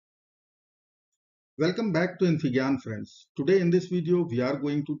Welcome back to infyGyan friends. Today in this video we are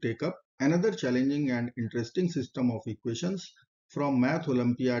going to take up another challenging and interesting system of equations from Math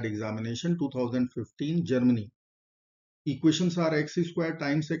Olympiad examination 2015 Germany. Equations are x square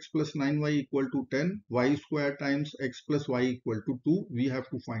times x plus 9y equal to 10, y square times x plus y equal to 2. We have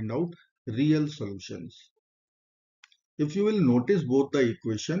to find out real solutions. If you will notice both the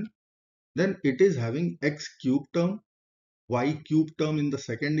equation, then it is having x cube term, y cube term in the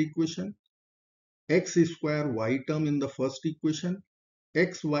second equation, x square y term in the first equation,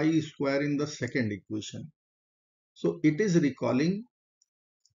 xy square in the second equation. So it is recalling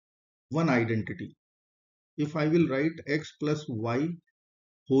one identity. If I will write x plus y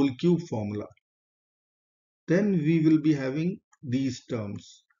whole cube formula, then we will be having these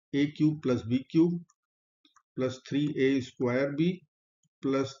terms: a cube plus b cube plus 3a square b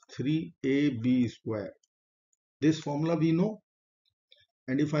plus 3ab square. This formula we know.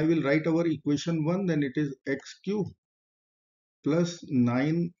 And if I will write our equation 1, then it is x cube plus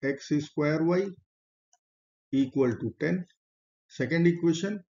 9x square y equal to 10. Second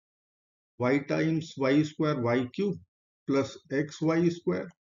equation, y times y square y cube plus xy square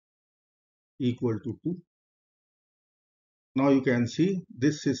equal to 2. Now you can see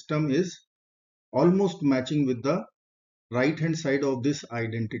this system is almost matching with the right hand side of this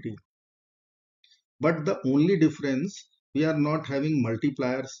identity. But the only difference, we are not having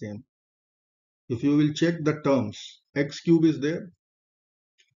multiplier same. If you will check the terms, x cube is there,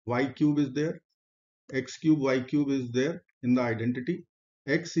 y cube is there, x cube y cube is there in the identity,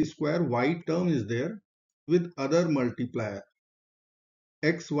 x square y term is there with other multiplier,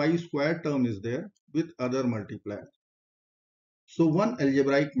 xy square term is there with other multiplier. So one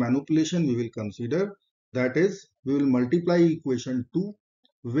algebraic manipulation we will consider, that is, we will multiply equation 2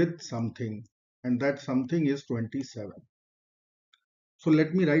 with something, and that something is 27. So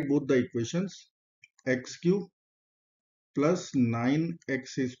let me write both the equations: x cube plus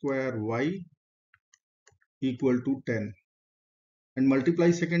 9x square y equal to 10, and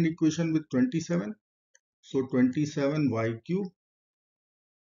multiply second equation with 27. So 27y cube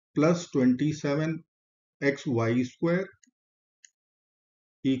plus 27xy square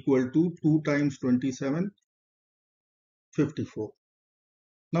equal to 2 times 27, 54.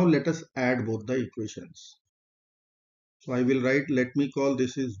 Now let us add both the equations. So I will write, let me call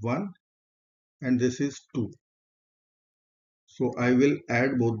this is 1 and this is 2. So I will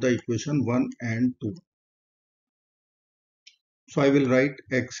add both the equation 1 and 2. So I will write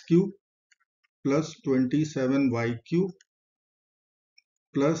x cube plus 27y cube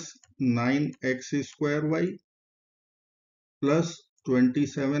plus 9x square y plus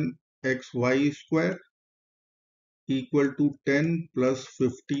 27xy square equal to 10 plus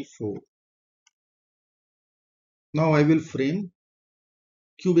 54. Now I will frame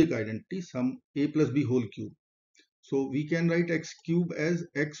cubic identity, sum a plus b whole cube. So we can write x cube as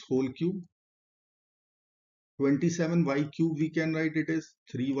x whole cube. 27y cube we can write it as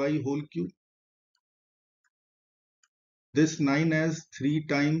 3y whole cube. This 9 as 3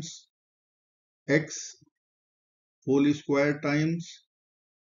 times x whole square times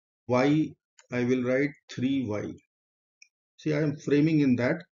y, I will write 3y. See, I am framing in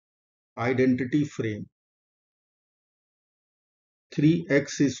that identity frame.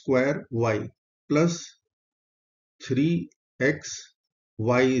 3x square y plus 3x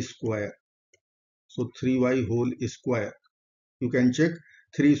y square. So 3y whole square. You can check,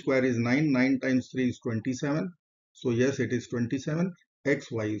 3 square is 9, 9 times 3 is 27. So yes, it is 27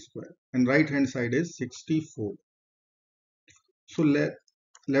 xy square. And right hand side is 64. So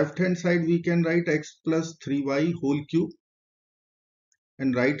left hand side we can write x plus 3y whole cube.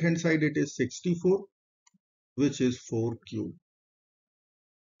 And right hand side it is 64, which is 4 cube.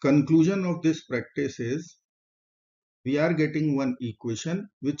 Conclusion of this practice is, we are getting one equation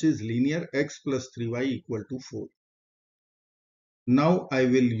which is linear, x plus 3y equal to 4. Now I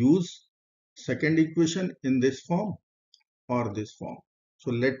will use second equation in this form or this form.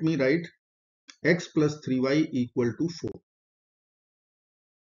 So let me write x plus 3y equal to 4.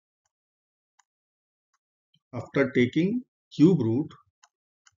 After taking cube root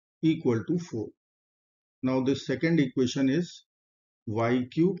equal to 4. Now this second equation is y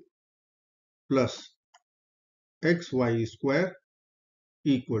cube plus xy square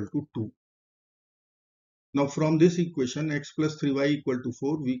equal to 2. Now from this equation x plus 3y equal to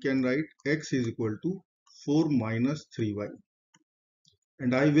 4, we can write x is equal to 4 minus 3y.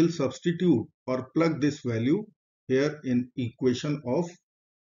 And I will substitute or plug this value here in equation of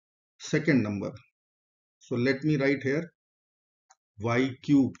second number. So let me write here y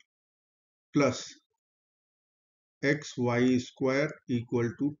cube plus xy square equal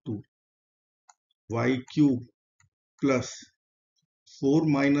to 2. y cube plus 4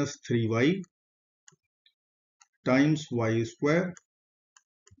 minus 3y times y square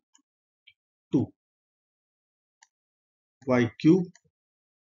 2. Y cube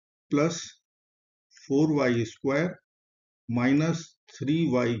plus 4y square minus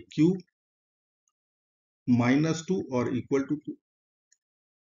 3y cube minus 2 or equal to 2.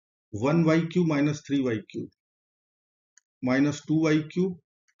 1y cube minus 3y cube minus 2y cube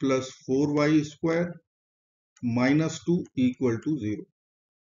plus 4y square minus 2 equal to 0.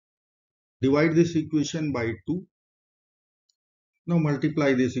 Divide this equation by 2. Now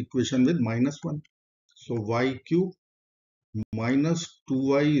multiply this equation with minus 1. So y cube minus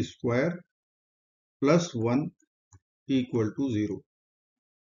 2y square plus 1 equal to 0.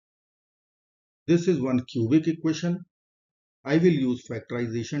 This is one cubic equation. I will use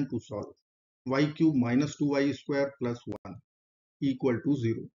factorization to solve. Y cube minus 2y square plus 1 equal to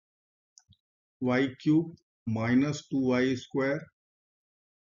 0. Y cube minus 2y square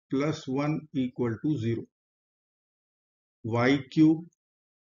plus 1 equal to 0. Y cube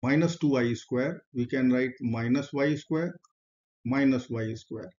minus 2y square, we can write minus y square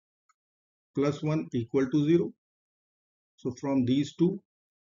plus 1 equal to 0. So from these two,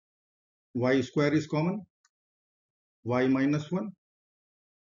 y square is common, y minus 1.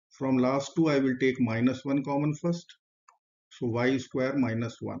 From last two, I will take minus 1 common first. So y square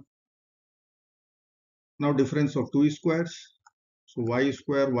minus 1. Now difference of two squares. So y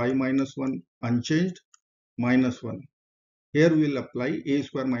square y minus 1 unchanged minus 1. Here we will apply a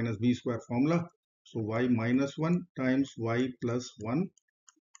square minus b square formula. So y minus 1 times y plus 1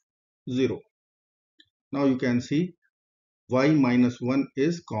 0. Now you can see y minus 1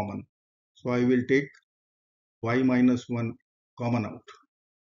 is common. So I will take y minus 1 common out.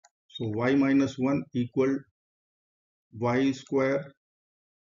 So y minus 1 equal y square.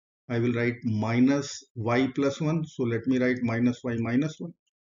 I will write minus y plus 1. So let me write minus y minus 1.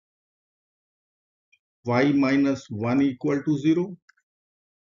 Y minus 1 equal to 0.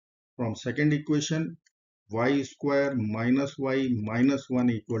 From second equation, y square minus y minus 1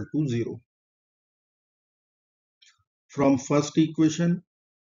 equal to 0. From first equation,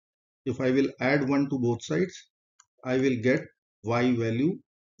 if I will add 1 to both sides, I will get y value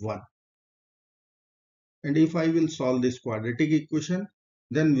 1. And if I will solve this quadratic equation,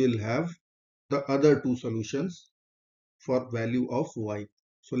 then we'll have the other two solutions for value of y.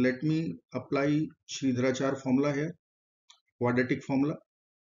 So let me apply Sridharacharya formula here, quadratic formula,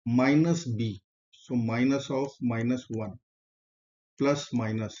 minus b, so minus of minus 1, plus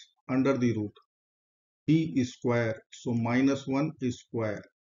minus under the root, b is square, so minus 1 is square,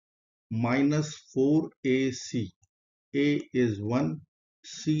 minus 4ac, a is 1,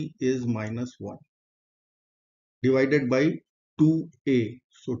 c is minus 1, divided by 2a,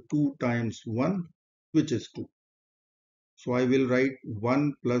 so 2 times 1, which is 2. So I will write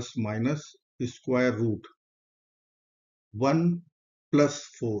 1 plus minus square root 1 plus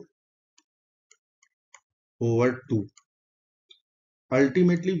 4 over 2.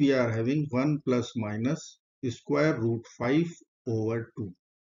 Ultimately, we are having 1 plus minus square root 5 over 2.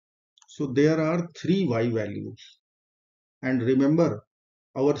 So there are 3 y values. And remember,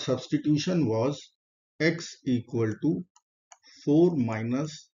 our substitution was x equal to 4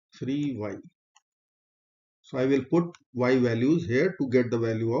 minus 3y. So I will put y values here to get the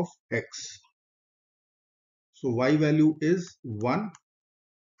value of x. So y value is 1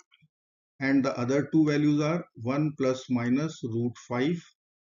 and the other two values are 1 plus minus root 5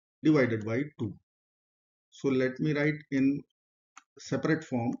 divided by 2. So let me write in separate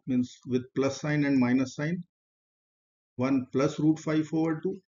form, means with plus sign and minus sign. 1 plus root 5 over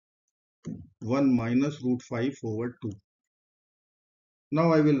 2, 1 minus root 5 over 2.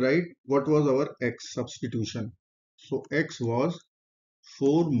 Now I will write what was our x substitution. So x was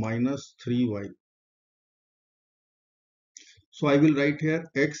 4 minus 3y. So I will write here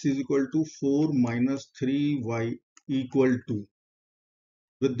x is equal to 4 minus 3y equal to.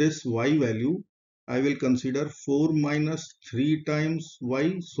 With this y value, I will consider 4 minus 3 times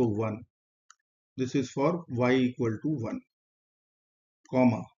y, so 1. This is for y equal to 1,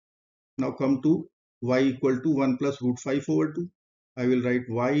 comma. Now come to y equal to 1 plus root 5 over 2. I will write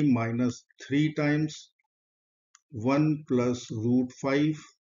y minus 3 times 1 plus root 5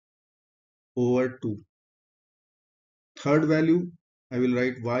 over 2. Third value, I will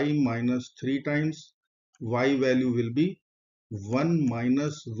write y minus 3 times, y value will be 1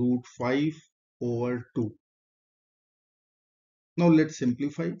 minus root 5 over 2. Now let's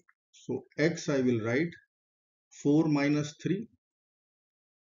simplify. So x I will write 4 minus 3.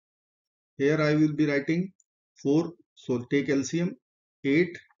 Here I will be writing 4. So take LCM,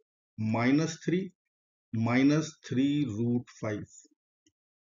 8 minus 3. minus 3 root 5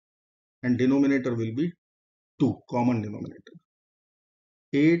 and denominator will be 2, common denominator.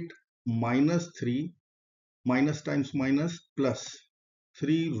 8 minus 3, minus times minus, plus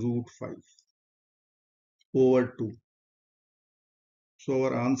 3 root 5 over 2. So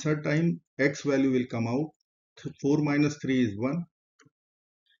our answer time, x value will come out. 4 minus 3 is 1.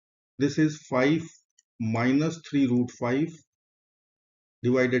 This is 5 minus 3 root 5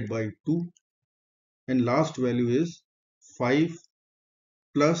 divided by 2. And last value is 5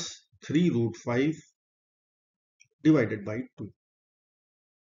 plus 3 root 5 divided by 2.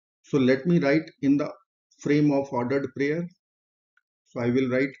 So let me write in the frame of ordered pair. So I will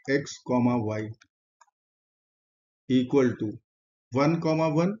write x comma y equal to 1 comma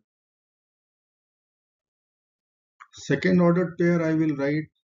 1. Second ordered pair I will write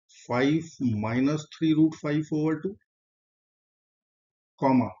 5 minus 3 root 5 over 2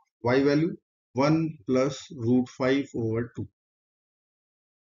 comma y value 1 plus root 5 over 2.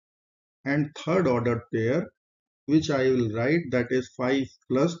 And third ordered pair which I will write, that is 5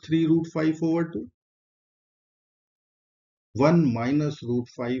 plus 3 root 5 over 2, 1 minus root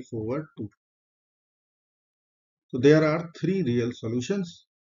 5 over 2. So there are three real solutions.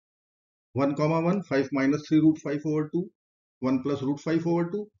 1 comma 1, 5 minus 3 root 5 over 2, 1 plus root 5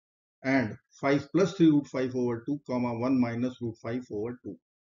 over 2, and 5 plus 3 root 5 over 2 comma 1 minus root 5 over 2.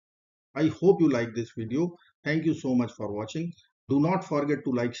 I hope you like this video. Thank you so much for watching. Do not forget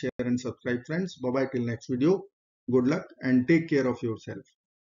to like, share and subscribe, friends. Bye bye till next video. Good luck and take care of yourself.